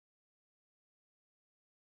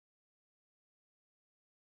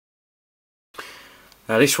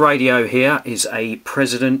This radio here is a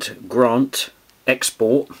President Grant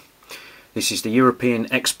export. This is the European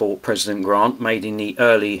Export President Grant, made in the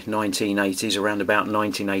early 1980s, around about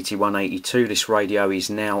 1981-82. This radio is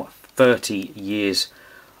now 30 years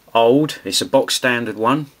old. It's a box standard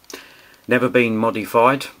one, never been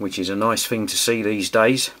modified, which is a nice thing to see these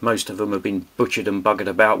days. Most of them have been butchered and buggered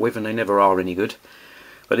about with, and they never are any good.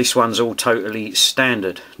 But this one's all totally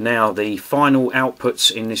standard. Now, the final outputs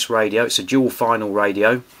in this radio, it's a dual final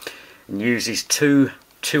radio, and uses two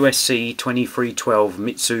 2SC2312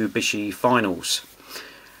 Mitsubishi finals.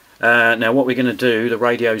 Now what we're going to do, the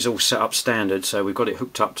radio is all set up standard, so we've got it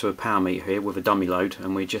hooked up to a power meter here with a dummy load,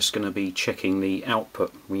 and we're just going to be checking the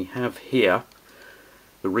output. We have here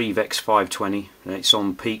the Revex 520, and it's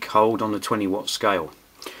on peak hold on the 20 watt scale.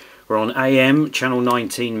 We're on AM channel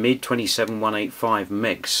 19 mid 27185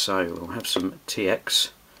 megs, so we'll have some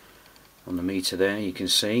TX on the meter there, you can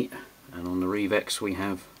see, and on the Revex we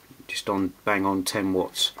have just on bang on 10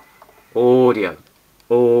 watts. Audio,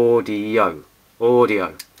 audio,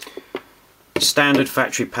 audio. Standard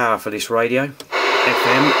factory power for this radio.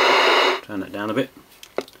 FM, turn that down a bit.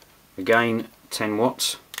 Again 10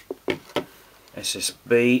 watts.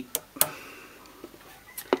 SSB.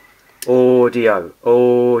 Audio,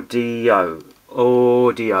 audio,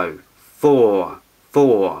 audio, 4,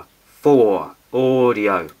 4, 4,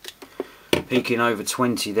 audio. Peaking over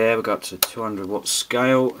 20 there, we've got to 200 watt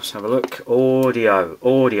scale. Let's have a look. Audio,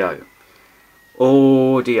 audio,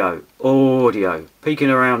 audio, audio. Peaking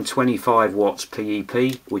around 25 watts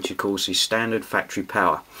PEP, which of course is standard factory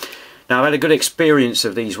power. Now, I've had a good experience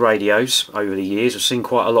of these radios over the years. I've seen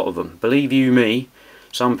quite a lot of them. Believe you me,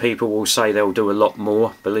 some people will say they'll do a lot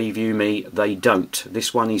more. Believe you me, they don't.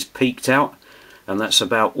 This one is peaked out, and that's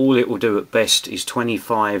about all it will do at best, is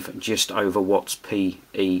 25 just over watts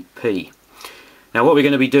PEP. Now what we're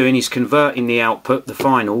going to be doing is converting the output, the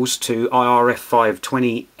finals, to IRF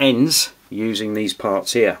 520Ns using these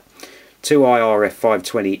parts here. Two IRF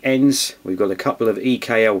 520Ns, we've got a couple of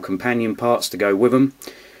EKL companion parts to go with them.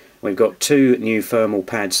 We've got two new thermal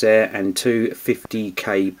pads there and two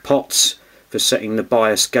 50k pots for setting the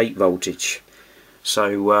bias gate voltage.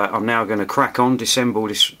 So I'm now going to crack on,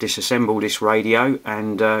 disassemble this radio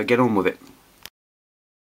and get on with it.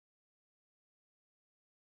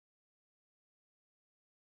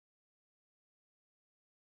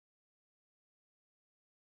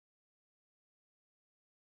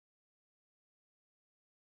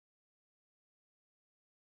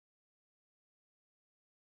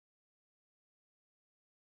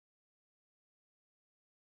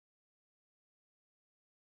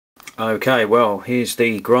 Okay, well, here's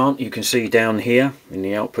the Grant. You can see down here in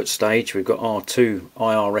the output stage we've got our two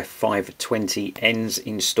IRF 520Ns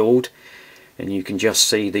installed, and you can just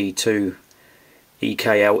see the two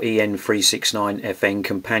EKL EN369FN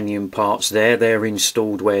companion parts there. They're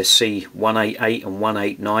installed where C188 and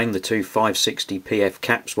 189, the two 560 PF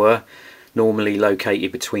caps, were normally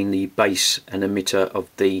located between the base and emitter of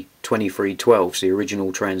the 2312s, the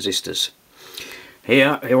original transistors.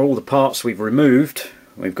 Here are all the parts we've removed.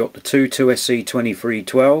 We've got the two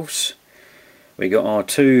 2SC2312s, we've got our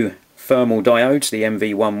two thermal diodes, the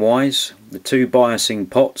MV1Ys, the two biasing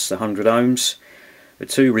pots, the 100 ohms, the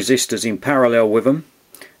two resistors in parallel with them,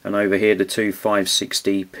 and over here the two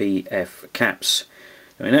 560 PF caps.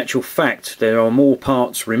 Now, in actual fact, there are more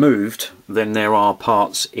parts removed than there are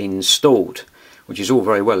parts installed, which is all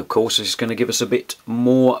very well, of course. It's going to give us a bit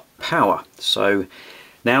more power. So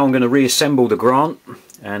now I'm going to reassemble the Grant,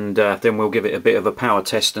 and then we'll give it a bit of a power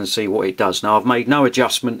test and see what it does. Now, I've made no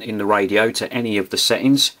adjustment in the radio to any of the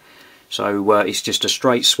settings, so it's just a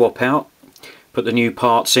straight swap out, put the new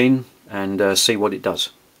parts in and see what it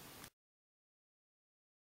does.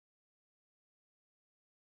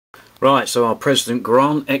 Right, so our President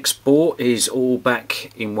Grant export is all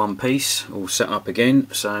back in one piece, all set up again.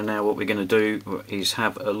 So now what we're going to do is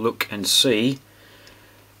have a look and see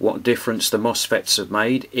what difference the Mosfets have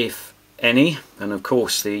made, if any. And of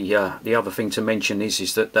course the other thing to mention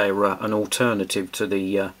is that they're an alternative to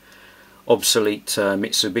the obsolete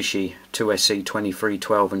Mitsubishi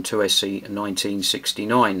 2SC2312 and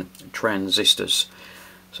 2SC1969 transistors.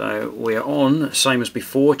 So we're on, same as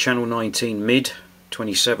before, channel 19 mid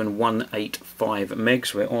 27185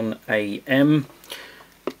 megs. We're on AM.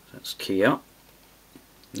 That's key up.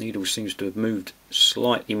 Needle seems to have moved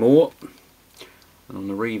slightly more, and on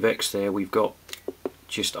the Revex there we've got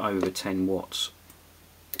just over 10 watts,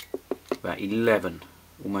 about 11,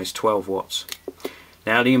 almost 12 watts.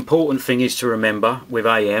 Now the important thing is to remember with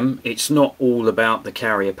AM, it's not all about the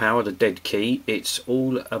carrier power, the dead key, it's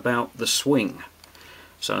all about the swing.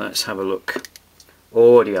 So let's have a look.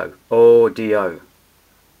 Audio, audio,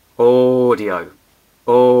 audio,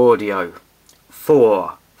 audio,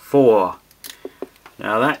 4, 4.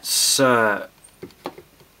 Now that's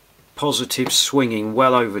positive swinging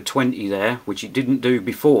well over 20 there, which it didn't do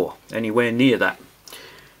before, anywhere near that.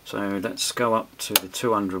 So let's go up to the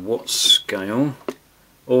 200 watt scale.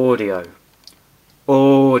 Audio,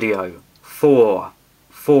 audio, 4,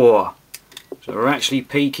 4. So we're actually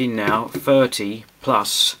peaking now 30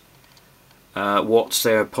 plus watts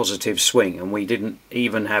there positive swing, and we didn't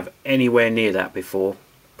even have anywhere near that before,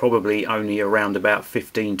 probably only around about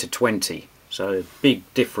 15 to 20. So a big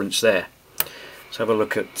difference there. Let's have a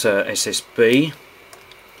look at SSB.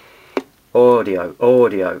 Audio,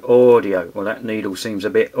 audio, audio. Well, that needle seems a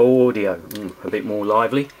bit audio, a bit more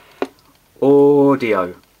lively.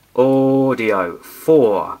 Audio, audio,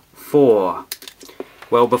 4, 4.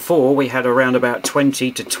 Well, before we had around about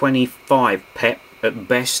 20 to 25 pep at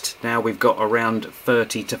best. Now we've got around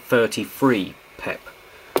 30 to 33 pep.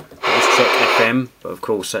 Let's check FM, but of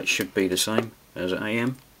course that should be the same as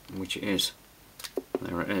AM, which it is.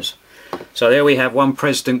 There it is. So there we have one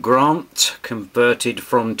President Grant converted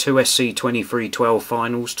from two SC2312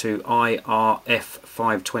 finals to IRF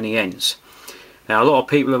 520Ns. Now a lot of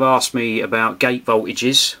people have asked me about gate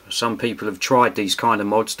voltages. Some people have tried these kind of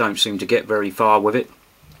mods, don't seem to get very far with it.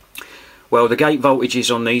 Well, the gate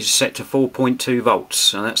voltages on these are set to 4.2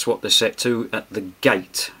 volts, and that's what they're set to at the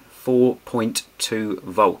gate. 4.2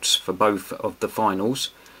 volts for both of the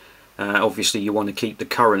finals. Obviously you want to keep the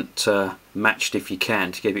current matched if you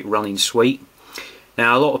can, to keep it running sweet.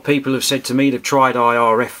 Now a lot of people have said to me they've tried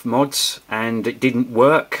IRF mods and it didn't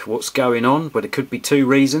work. What's going on? But it could be two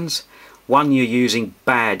reasons. One, you're using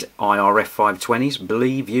bad IRF 520s.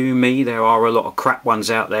 Believe you me, there are a lot of crap ones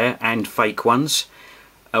out there and fake ones.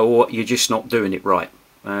 Or you're just not doing it right.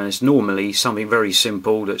 It's normally something very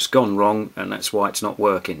simple that's gone wrong, and that's why it's not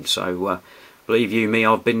working. So believe you me,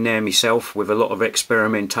 I've been there myself with a lot of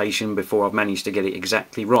experimentation before I've managed to get it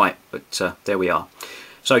exactly right. But there we are.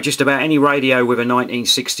 So just about any radio with a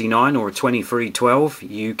 1969 or a 2312,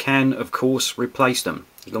 you can of course replace them.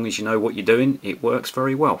 As long as you know what you're doing, it works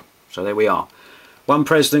very well. So there we are. One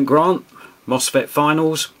President Grant, Mosfet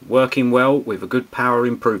finals, working well with a good power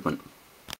improvement.